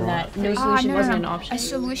number many and were that on? no solution wasn't an option.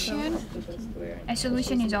 A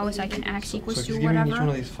solution is always like an x So equals just to give me each one of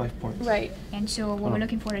whatever. these 5 points. Right. And so what Oh. we're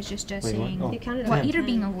looking for is just Wait, saying, what? Oh. They counted well, as either 10.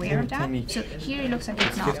 being aware of 10 that. each. So here it looks like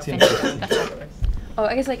it's not 15. finished. That's all. Oh,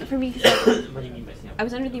 I guess like for me, 'cause I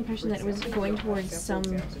was under the impression that it was going towards some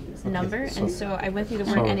number, so- and so I went through the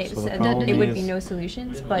work and it so the said that problem it would be is- no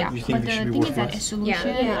solutions, but Yeah, You think but they should the be thing is worth that what? a solution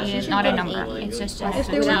Yeah, is should not be a an number. 8. It's just if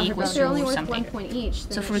a they're e only, equals they're only to worth something. 1 point each,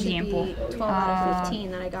 then So it for should example, be 12 out of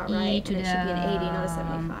 15 that I got e right, to and it should be an 80, not a the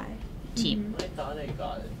 75. T I thought I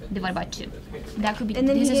got it. divided by 2. That could be, And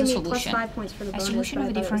then this he is gave a me plus solution. 5 points for the A bonus, solution but of I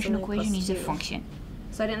a thought it was differential only equation plus is a 2. function.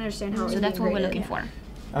 So I didn't understand how it was So that's what being we're looking graded.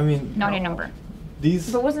 for, I mean, not a number.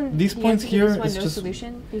 these But wasn't these the points answer to here this one is no just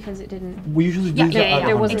solution because it didn't. we usually Yeah, do yeah, that yeah, out yeah. of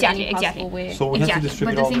There wasn't 100. any possible way. So we have to Exactly.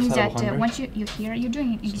 distribute But the all thing this is out of that 100. once you here, you're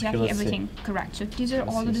doing exactly let's see. everything correct. So these are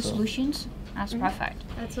Let's all of see, the so- solutions. That's perfect.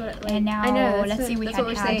 That's what. Like, And now I know, that's let's what, say we that's had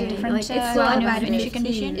what we're had saying. different Like, it's 12 kind out of of initial 15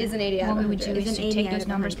 condition. is an 80 out What of we would 100. do Is is an to 80 take out those of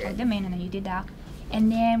numbers, 100. plug them in, and then you did that.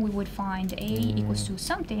 And then we would find a equals to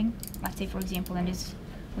something. Let's say, for example, in this,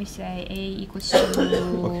 we say a equals to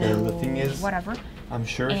Okay, the thing is, whatever. I'm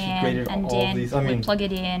sure he And, graded and all then these. I we mean, plug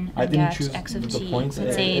it in I and didn't get choose x of the t. points.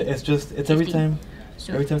 Let's say It's just every 15. time.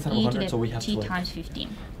 So Every time it's out of e to 100, the so we have t to like, times 15.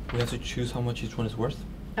 we have to choose how much each one is worth.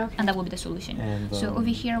 Okay. And that will be the solution. And, so over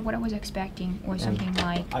here, what I was expecting was and something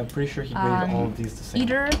like I'm pretty sure he graded all of these the same.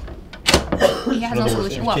 either he has In no other words,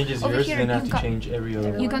 solution. if Well, he changes over yours, here then I have you've to got change every other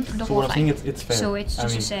you one. gone through the So whole what I'm saying thing. it's fair. So it's I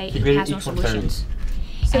just mean, to say he it graded has no each one fairly. solutions.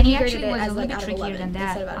 So And he he graded actually it was as a like little bit out of trickier 11 than that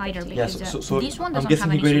instead of out of either 15. Yeah, because so this one I'm doesn't guessing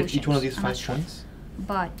have he any graded solutions. each one of these I'm 5 not sure. points.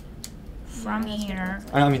 But from here,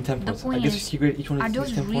 I mean 10 the points. I point guess is, he graded each one are of those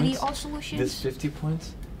these 10 really points. all solutions? This 50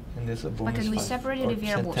 points, and this a bonus Because we 5, separated or the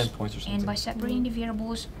variables, 10 points or something. and by separating the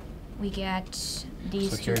variables, we get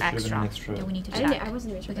these So two here it should've been extra, an extra. that we need to I didn't. check I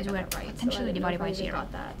wasn't really sure because if I we're got that right. potentially so divided by I 0.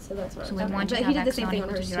 got that, so that's what So I we was want to But have he did the x same not thing on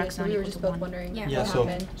equal to hers 0, too, x so not we were equal just to both 1. wondering Yeah. Yeah, what so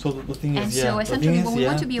happened. the thing is, And yeah, so the essentially thing is, what we yeah,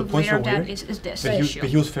 want to be the aware points are of that weird, is this but issue.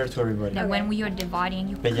 he was fair to everybody. That Okay. when we are dividing,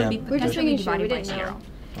 you But could yeah, be we're just potentially making sure we divided by didn't know. 0.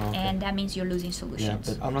 Oh, okay. And that means you're losing Yeah, solutions.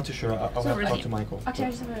 but I'm not too sure. I'll have to talk to Michael. Actually, I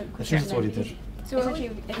but just have a I question. think that's what he did. So essentially,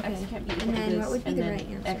 if x can't be equal And to then this, what would be and the then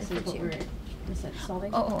right answer x for is what 2? we're in a sense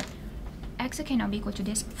solving. Oh, x cannot be equal to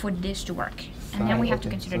this for this to work. And then we have to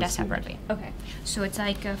Okay, consider so that let's see. separately. Okay. So it's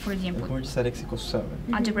like, for Like example, we just said x equals 7.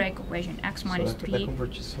 algebraic equation x minus that 3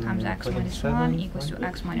 converges, so times we x plug in minus 7, 1 equals to right?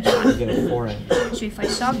 x minus We get 1. a 4n. So if I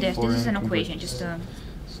solve this is 4n an equation, converges. just a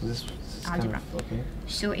So this is kind algebra. of, okay.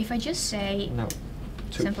 So if I just say Now,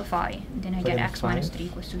 2. simplify, then I Plug get in x minus 5, 3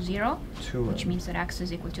 equals to 0, 2n. which means that x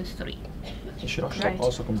is equal to 3. It should also, Right.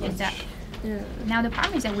 also converge. Exactly. Yeah. Now the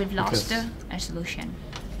problem is that we've lost Because- a solution.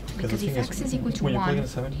 Because the Because if thing x is equal to when you plug in 1, a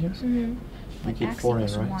 7 here, Mm-hmm. you but get x 4n,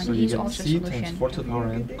 equals right? 1 So you is get also c solution. times 4 to the power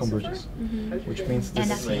n converges. Which means and this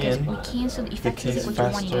that's because we cn cancel if x is decays equal to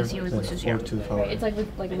 1, you faster get 0 than equals to 4 0. to the power Right. n. It's like with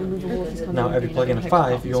like removable. If it's Now, if you plug in a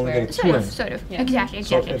 5, you only get Sort 2n. of, sort of. Yeah. Exactly,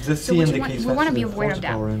 So exactly. if this So cn we decays want to faster be than 4 aware to of the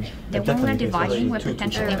that. power n, That it when we're definitely decays dividing, we're faster to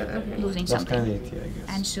 2 to the potentially power n. losing That's kind of the something. idea, I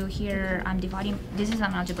guess. And so here I'm dividing, this is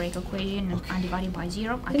an algebraic equation, and I'm dividing by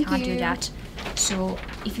 0. I Thank can't do you. that. So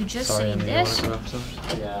if you just Sorry, say Emily, you this, wanna grab some?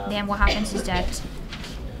 Yeah. then what happens is that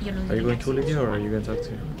you're losing Are you going x. to Olivia or are you going to talk to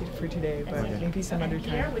him? Get it for today, but Okay. maybe some other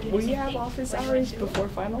Here time. we do the Will same you have thing. office When hours we before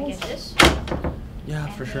get finals? this. Yeah,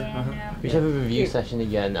 for sure. We should have a review session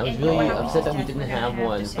again. I was really upset that we didn't have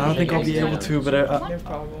one. I don't think I'll be able to, but No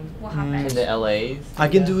problem. What Hmm. happens? In the LAs. I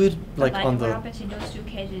can do it like But on what the happens in those two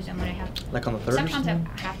cases, I'm gonna have like on the 3rd or sometimes I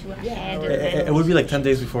something. have to Yeah, ahead. or- It would be like 10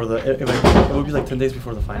 days before the it would be like 10 days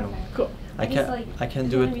before the final. Cool. I can't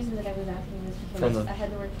do The it only reason that I was asking was from because the- I had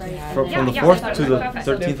to work Friday. Yeah. from Yeah, the yeah, 4th that's to the perfect.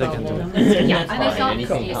 13th. I can do it. Yeah, That's and it's fine. not,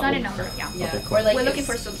 Anything it's not a helps. number, yeah. Okay, cool. Or like We're looking if-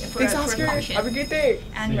 for for Thanks, a Oscar. function. Have a good day.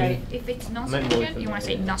 And Right. if it's not Might be solution, more you want to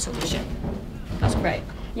say than not solution. Right.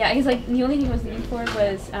 Yeah, I guess like the only thing I was looking for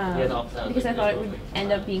was no, because I thought it would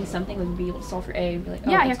end up being something we would be able to solve for A and be like, oh,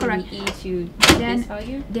 Yeah, yeah, it's gonna correct. be E to Then, this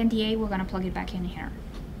value. then the A, we're gonna plug it back in here.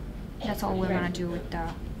 That's all we're Right. gonna do with the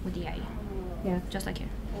A, Yeah. just like here.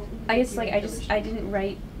 I guess like I didn't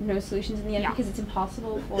write no solutions in the end Yeah. because it's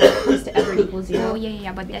impossible for this to ever equal 0. Oh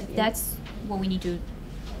yeah, but that's what we need to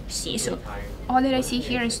see. So all that I see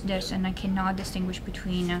here is this, and I cannot distinguish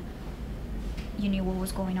between. You knew what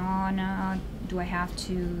was going on. Do I have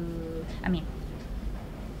to? I mean,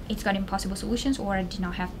 it's got impossible solutions, or I did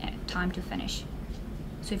not have time to finish.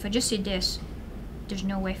 So if I just see this, there's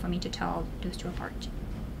no way for me to tell those two apart.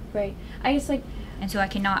 Right. I guess like And so I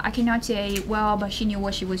cannot say, well, but she knew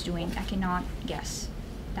what she was doing. I cannot guess.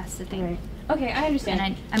 That's the thing. right. Okay, I understand.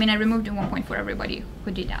 And I mean, I removed the 1 point for everybody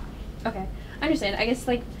who did that. Okay, I understand. I guess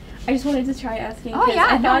like I just wanted to try asking. Oh 'cause yeah,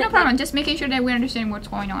 I no, thought no that- problem. Just making sure that we understand what's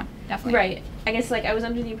going on. Definitely. Right. I guess like I was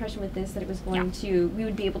under the impression with this that it was going Yeah. to we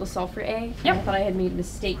would be able to solve for A. And Yep. I thought I had made a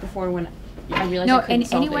mistake before when I realized No, I couldn't and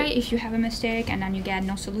solve anyway, it. if you have a mistake and then you get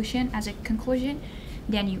no solution as a conclusion,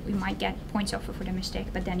 then you might get points off for the mistake.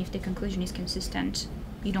 But then if the conclusion is consistent,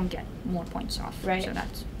 you don't get more points off. Right. So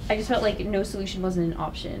that's. I just felt like no solution wasn't an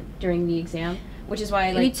option during the exam, which is why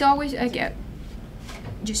I like. It's always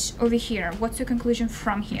just over here. What's the conclusion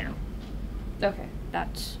from here? Okay.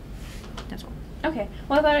 That's all. Okay.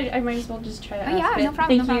 Well, I thought I might as well just try to Oh, ask. yeah, but no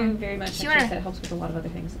problem, Thank no you problem. very much. Sure. Actually, that helps with a lot of other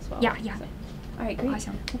things as well. Yeah, yeah. So. All right, great.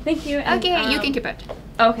 Awesome. Thank you. And, Okay, you can keep it.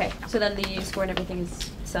 Okay, so then the score and everything is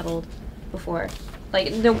settled before,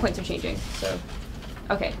 like no points are changing. So,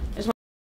 okay. I just